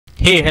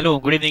Hey, hello,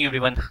 good evening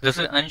everyone. This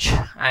is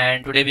Ansh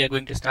and today we are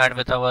going to start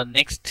with our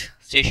next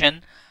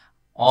session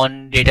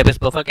on database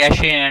buffer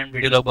cache and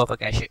video log buffer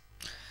cache.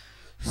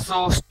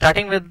 So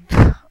starting with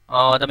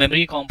the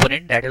memory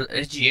component, that is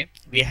SGA,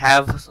 we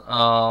have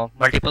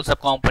multiple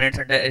subcomponents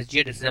under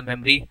SGA. This is a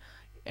memory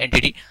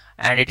entity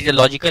and it is a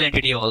logical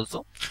entity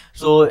also.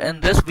 So in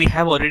this we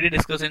have already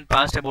discussed in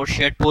past about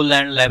shared pool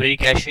and library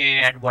cache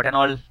and what and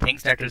all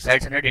things that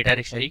resides in a data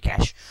dictionary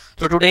cache.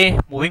 So today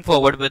moving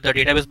forward with the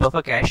database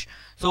buffer cache,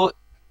 so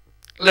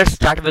let's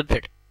start with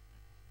it.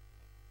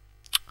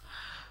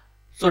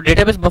 So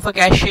database buffer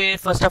cache,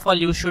 first of all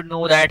you should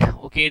know that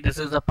okay, this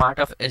is a part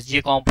of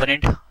SGA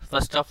component.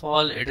 First of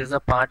all, it is a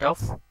part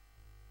of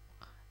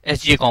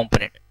SGA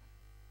component.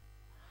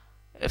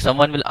 If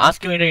someone will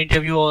ask you in the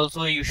interview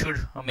also, you should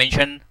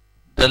mention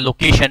the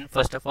location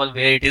first of all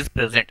where it is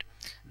present.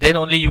 Then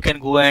only you can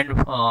go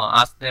and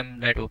ask them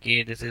that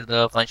okay, this is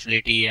the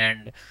functionality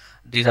and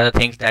these are the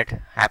things that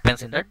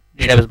happens in the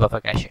database buffer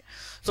cache.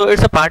 So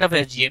it's a part of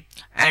SGA.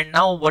 And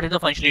now what is the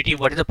functionality,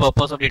 what is the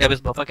purpose of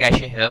database buffer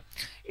cache here?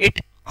 It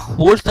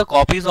holds the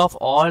copies of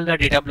all the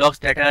data blocks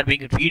that are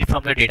being read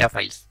from the data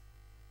files.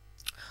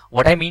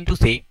 What I mean to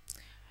say,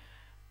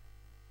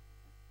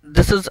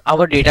 this is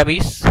our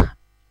database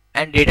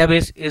and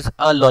database is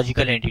a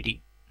logical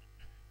entity,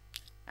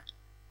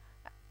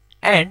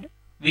 and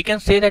we can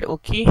say that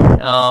okay,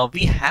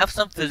 we have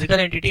some physical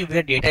entity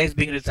where data is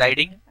being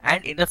residing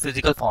and in the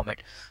physical format.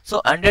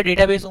 So under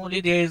database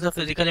only there is a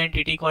physical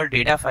entity called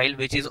data file,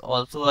 which is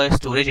also a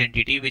storage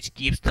entity which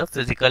keeps the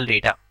physical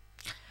data.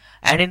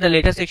 And in the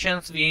later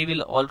sections we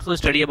will also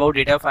study about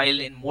data file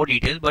in more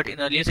detail, but in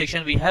earlier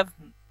section we have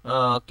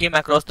came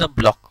across the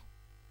block.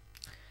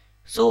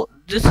 So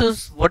this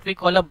is what we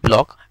call a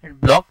block,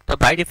 and block, the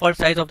by default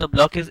size of the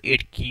block is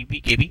 8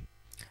 KB,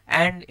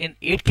 and in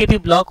 8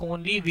 KB block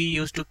only we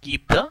used to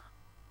keep the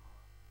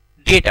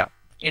data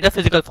in the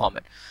physical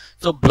format.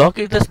 So block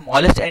is the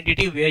smallest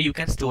entity where you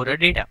can store the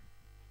data,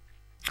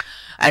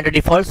 and the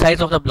default size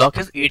of the block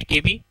is 8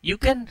 KB. You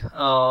can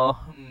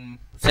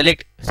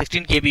select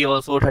 16 KB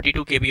also,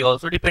 32 KB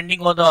also,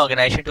 depending on the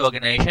organization to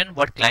organization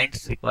what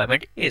client's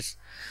requirement is.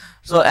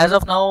 So as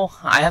of now,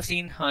 I have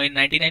seen in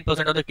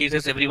 99% of the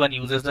cases everyone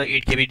uses the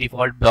 8 KB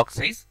default block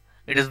size.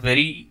 It is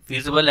very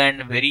feasible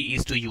and very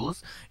easy to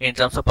use in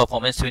terms of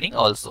performance tuning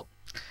also.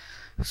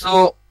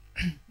 So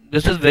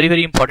this is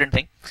very important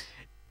thing.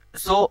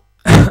 So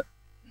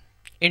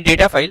in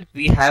data file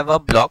we have a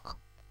block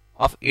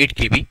of 8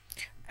 KB,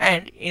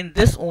 and in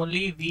this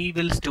only we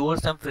will store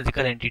some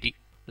physical entity.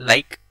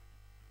 Like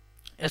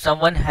if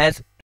someone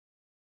has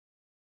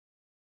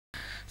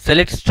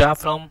select star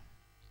from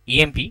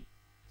EMP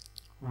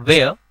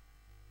where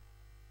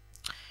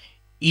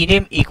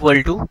ename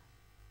equal to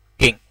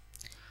king.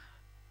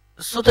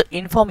 So the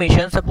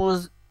information,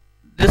 suppose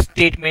this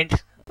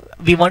statement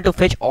we want to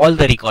fetch all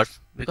the records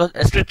because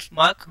asterisk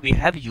mark we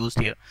have used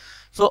here.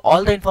 So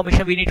all the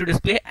information we need to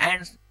display,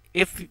 and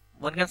if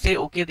one can say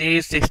okay, there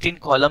is 16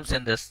 columns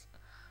in this.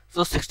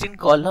 So 16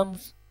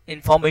 columns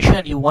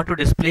information you want to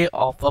display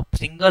of a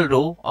single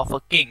row of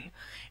a king,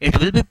 it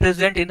will be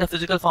present in the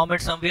physical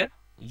format somewhere.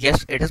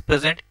 Yes, it is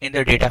present in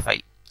the data file,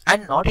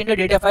 and not in the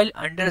data file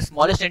under the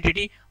smallest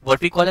entity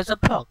what we call as a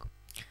block.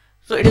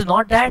 So it is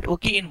not that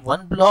okay, in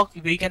one block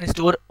we can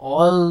store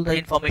all the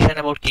information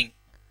about king.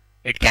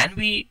 It can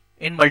be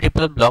in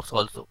multiple blocks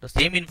also. The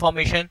same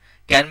information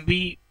can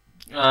be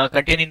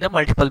contained in the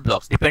multiple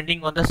blocks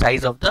depending on the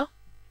size of the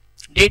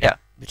data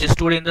which is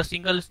stored in the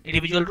single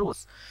individual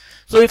rows.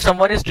 So if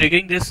someone is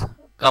triggering this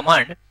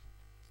command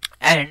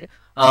and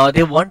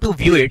they want to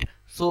view it,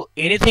 so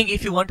anything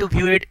if you want to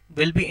view it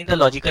will be in the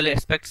logical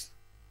aspects.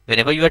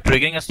 Whenever you are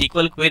triggering a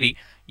SQL query,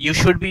 you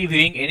should be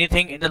viewing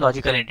anything in the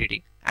logical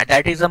entity, and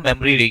that is a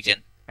memory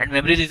region. And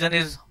memory region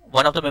is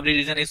one of the memory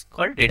region is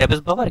called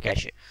database buffer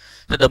cache.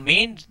 So the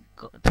main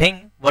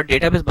thing what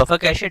database buffer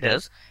cache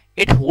does,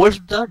 it holds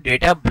the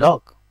data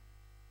block.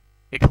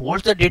 It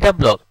holds the data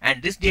block,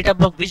 and this data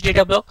block, which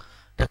data block?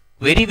 The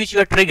query which you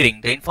are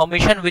triggering, the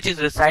information which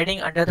is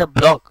residing under the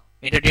block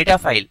in the data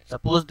file.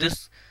 Suppose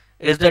this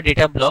is the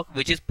data block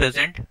which is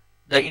present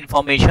the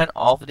information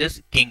of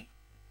this king,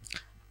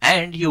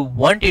 and you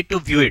want it to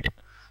view it,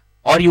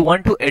 or you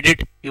want to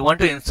edit, you want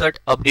to insert,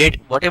 update,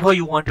 whatever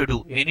you want to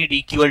do, any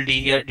DQL,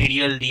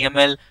 DDL,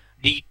 DML,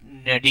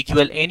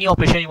 DQL, any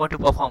operation you want to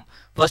perform.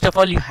 First of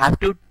all, you have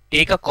to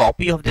take a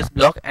copy of this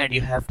block and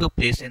you have to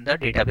place in the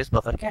database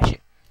buffer cache.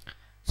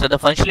 So the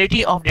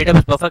functionality of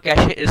database buffer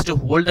cache is to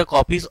hold the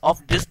copies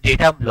of this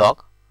data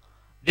block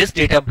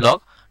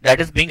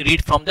that is being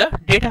read from the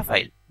data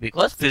file,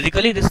 because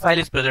physically this file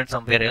is present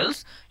somewhere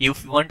else.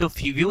 If you want to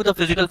view the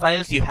physical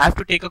files, you have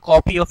to take a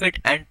copy of it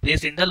and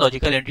place in the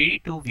logical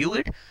entity to view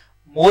it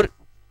more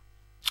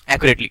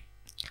accurately.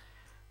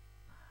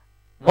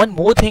 One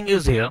more thing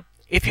is here,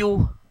 if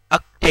you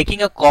are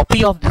taking a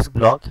copy of this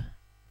block,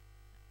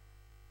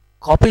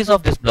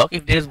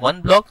 if there is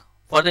one block,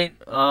 for the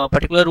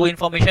particular row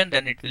information,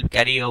 then it will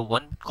carry a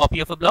one copy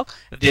of a block.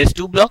 If there is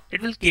two block,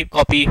 it will keep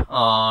copy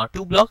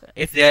two block.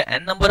 If there are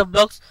n number of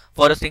blocks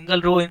for a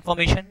single row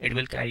information, it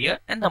will carry a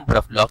n number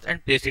of blocks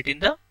and place it in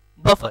the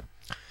buffer.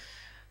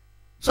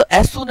 So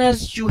as soon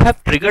as you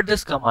have triggered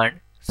this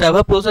command,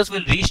 server process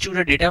will reach to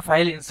the data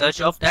file in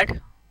search of that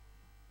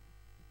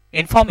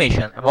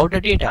information about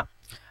the data,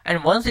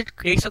 and once it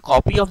creates a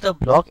copy of the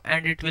block,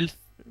 and it will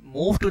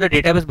move to the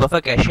database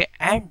buffer cache,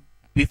 and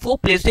before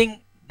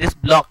placing this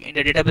block in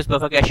the database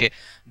buffer cache,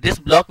 this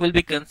block will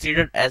be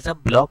considered as a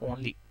block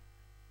only.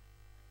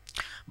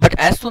 But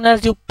as soon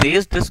as you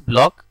place this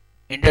block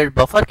in the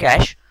buffer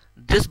cache,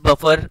 this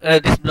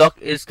block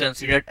is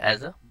considered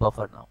as a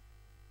buffer now.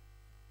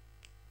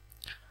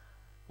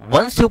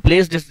 Once you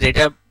place this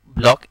data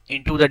block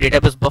into the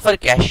database buffer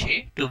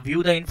cache to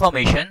view the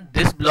information,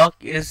 this block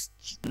is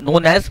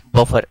known as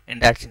buffer in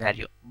that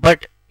scenario.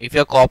 But if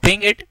you are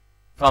copying it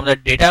from the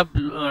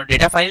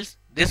data files,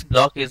 this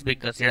block is being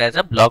considered as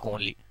a block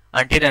only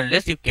until and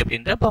unless you kept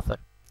in the buffer.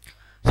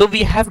 So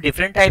we have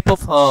different type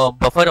of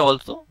buffer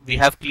also. We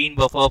have clean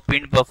buffer,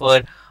 pinned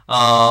buffer,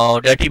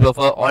 dirty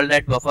buffer. All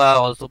that buffer are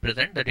also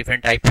present, the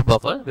different type of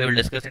buffer we will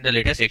discuss in the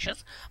later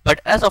sections.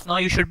 But as of now,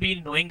 you should be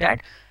knowing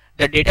that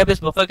the database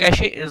buffer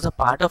cache is a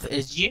part of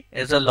SGA,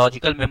 is a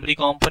logical memory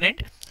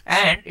component,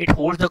 and it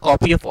holds the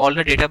copy of all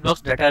the data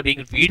blocks that are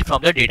being read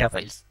from the data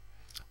files.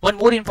 One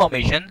more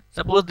information: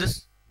 suppose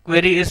this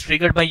query is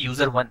triggered by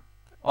user 1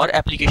 or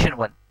application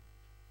 1,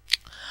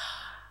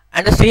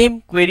 and the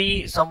same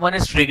query someone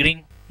is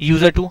triggering,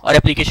 user 2 or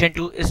application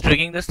 2 is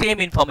triggering the same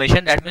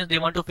information. That means they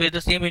want to fetch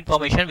the same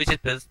information which is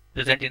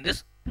present in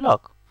this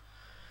block.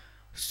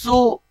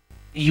 So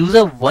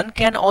user 1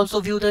 can also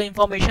view the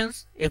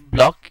informations if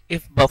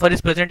buffer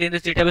is present in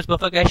this database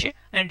buffer cache,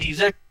 and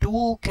user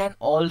 2 can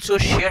also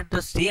share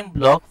the same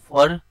block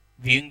for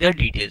viewing the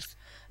details.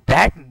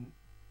 That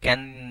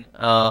can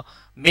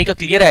make a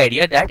clear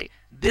idea that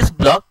this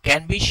block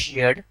can be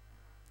shared,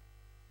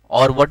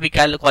 or what we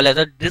call as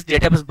this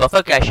database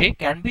buffer cache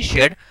can be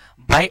shared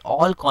by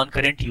all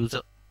concurrent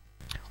users.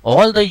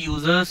 All the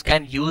users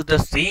can use the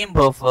same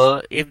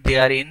buffer if they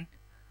are in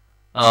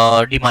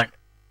demand.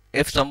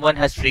 If someone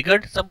has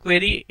triggered some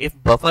query,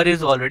 if buffer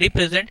is already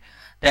present,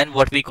 then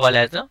what we call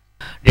as a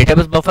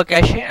database buffer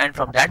cache, and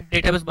from that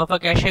database buffer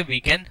cache we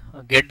can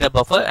get the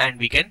buffer and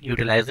we can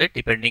utilize it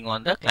depending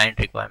on the client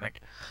requirement.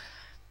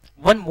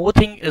 One more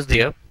thing is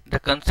there. The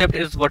concept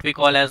is what we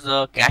call as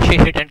a cache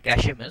hit and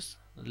cache miss.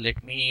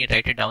 Let me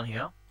write it down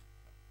here.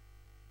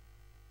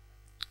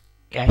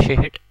 Cache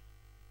hit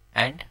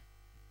and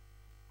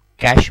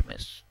cache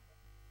miss.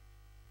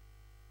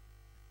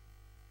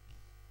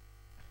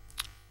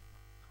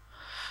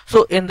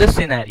 So in this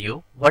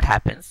scenario, what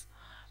happens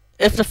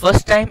if the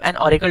first time an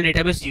Oracle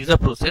database user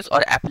process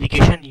or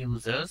application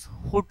users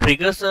who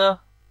triggers a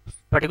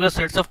particular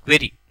set of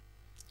query?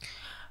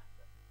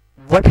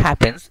 What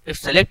happens if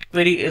select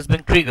query is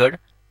being triggered?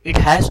 It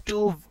has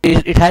to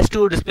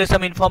display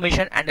some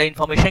information, and the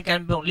information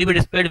can only be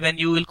displayed when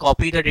you will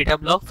copy the data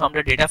block from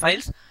the data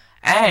files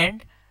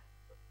and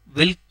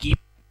will keep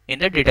in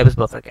the database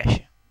buffer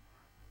cache.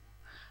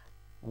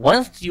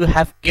 Once you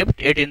have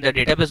kept it in the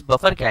database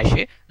buffer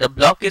cache, the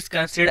block is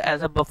considered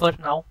as a buffer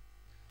now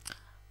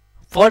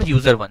for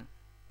user 1.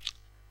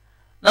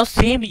 Now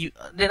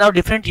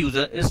different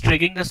user is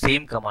triggering the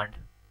same command.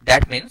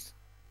 That means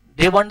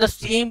they want the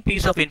same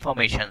piece of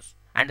information,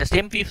 and the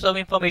same piece of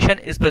information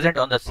is present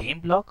on the same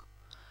block,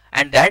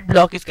 and that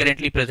block is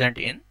currently present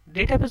in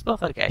database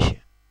buffer cache.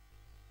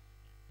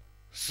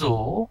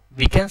 So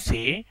we can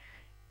say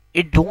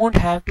it don't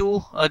have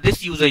to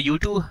this user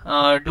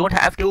U2 don't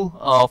have to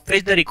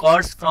fetch the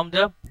records from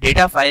the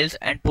data files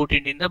and put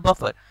it in the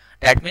buffer.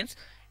 That means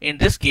in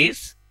this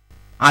case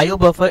IO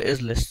buffer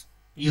is less,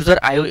 user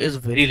IO is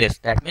very less.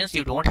 That means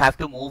you don't have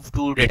to move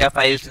to data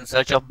files in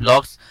search of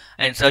blocks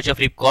and search of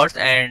records,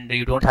 and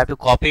you don't have to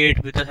copy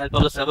it with the help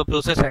of the server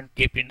process and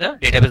keep in the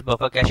database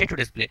buffer cache to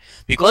display,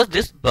 because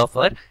this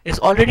buffer is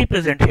already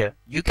present here.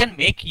 You can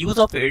make use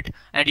of it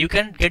and you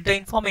can get the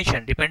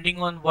information depending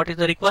on what is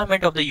the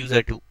requirement of the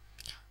user 2.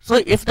 So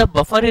if the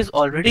buffer is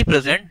already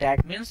present,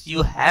 that means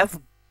you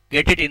have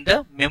get it in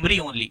the memory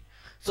only.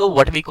 So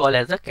what we call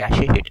as a cache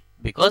hit,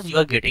 because you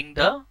are getting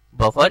the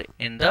buffer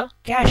in the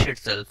cache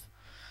itself.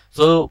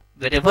 So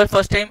whenever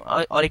first time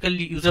Oracle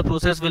user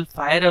process will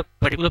fire a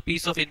particular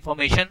piece of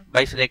information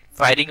by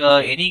firing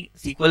any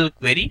SQL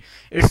query,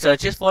 it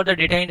searches for the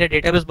data in the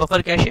database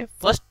buffer cache.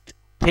 First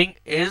thing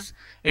is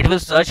it will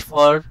search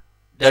for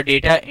the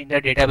data in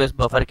the database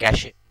buffer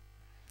cache.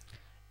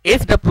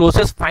 If the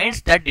process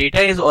finds that data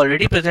is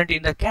already present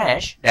in the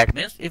cache, that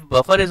means if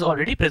buffer is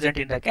already present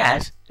in the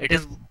cache, it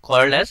is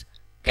called as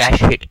cache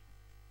hit.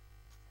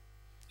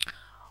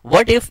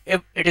 What if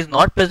it is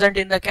not present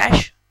in the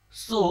cache?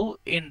 So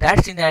in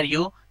that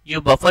scenario,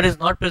 your buffer is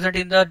not present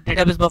in the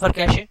database buffer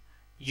cache,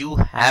 you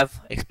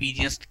have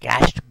experienced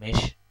cached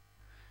miss.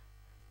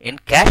 In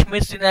cache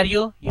miss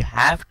scenario, you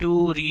have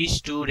to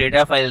reach to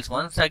data files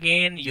once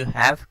again. You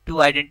have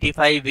to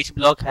identify which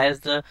block has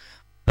the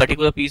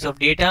particular piece of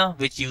data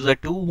which user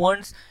 2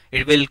 wants,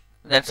 it will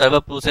then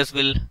server process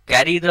will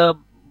carry the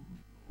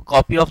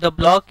copy of the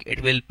block,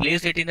 it will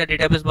place it in the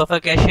database buffer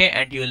cache,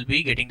 and you will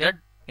be getting the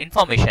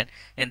information.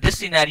 In this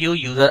scenario,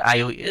 user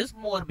IO is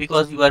more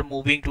because you are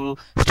moving to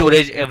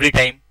storage every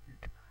time,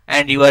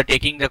 and you are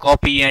taking the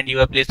copy and you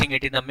are placing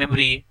it in the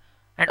memory,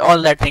 and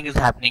all that thing is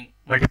happening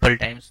multiple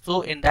times.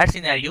 So in that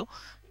scenario,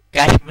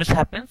 cache miss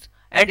happens,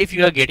 and if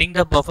you are getting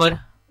the buffer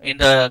in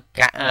the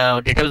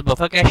database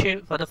buffer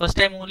cache for the first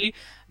time only,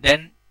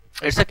 then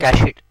it's a cache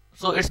hit.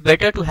 So it's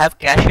better to have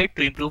cache hit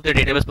to improve the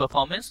database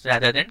performance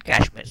rather than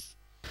cache miss.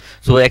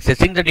 So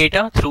accessing the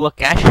data through a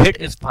cache hit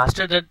is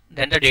faster than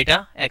the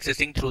data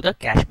accessing through the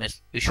cache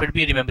miss. You should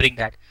be remembering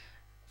that.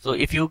 So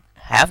if you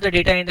have the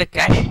data in the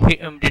cache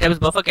database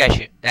buffer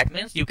cache, that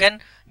means you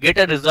can get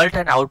a result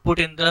and output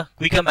in the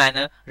quicker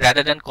manner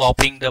rather than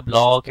copying the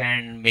block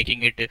and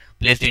making it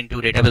placed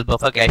into database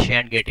buffer cache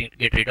and get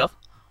rid of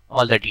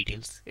all the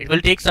details. It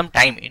will take some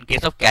time in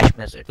case of cache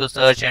miss. It will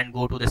search and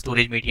go to the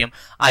storage medium.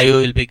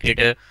 IO will be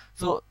greater.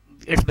 So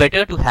it's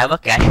better to have a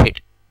cache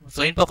hit.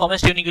 So in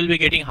performance tuning, you'll be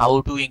getting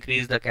how to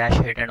increase the cache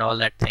hit and all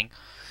that thing.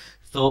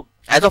 So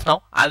as of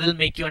now, I will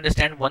make you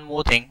understand one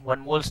more thing, one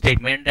more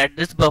statement, that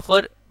this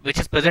buffer which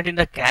is present in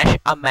the cache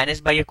are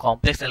managed by a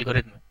complex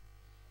algorithm.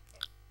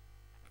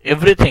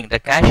 Everything, the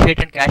cache hit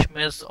and cache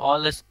miss,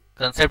 all this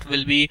concept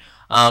will be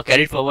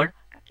carried forward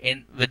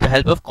with the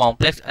help of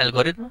complex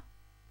algorithm.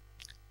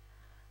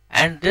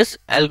 And this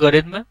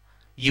algorithm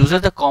uses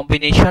the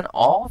combination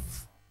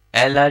of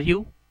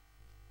LRU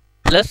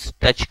plus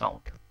touch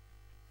count.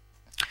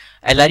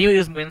 LRU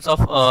is means of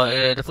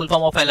the full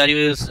form of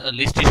LRU is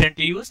least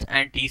recently used,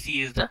 and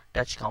TC is the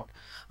touch count.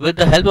 With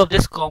the help of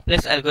this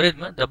complex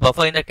algorithm, the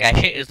buffer in the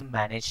cache is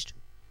managed.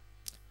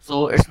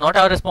 So it's not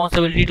our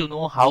responsibility to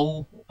know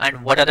how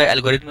and what are the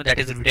algorithm that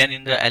is written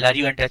in the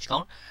LRU and touch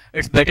count.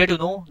 It's better to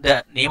know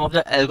the name of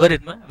the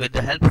algorithm. With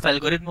the help of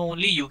algorithm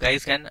only, you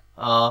guys can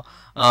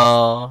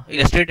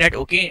illustrate that,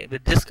 okay,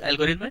 with this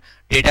algorithm,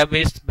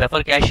 database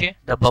buffer cache,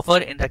 the buffer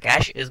in the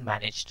cache is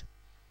managed.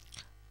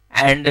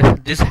 And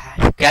this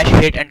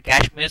cache hit and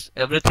cache miss,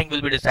 everything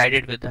will be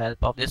decided with the help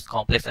of this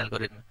complex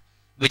algorithm,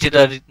 which is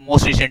the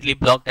most recently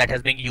block that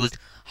has been used.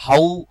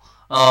 How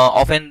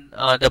often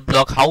the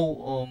block,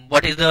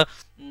 what is the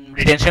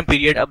retention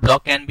period a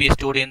block can be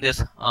stored in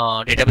this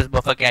database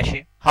buffer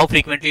cache, how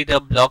frequently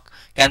the block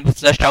can be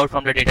flushed out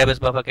from the database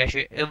buffer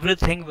cache,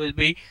 everything will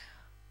be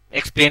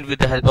explained with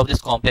the help of this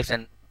complex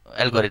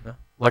algorithm,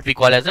 what we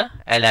call as a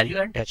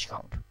LRU and touch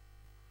count.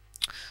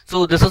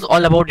 So this is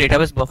all about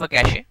database buffer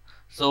cache.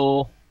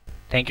 So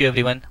thank you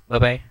everyone, bye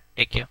bye,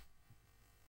 take care.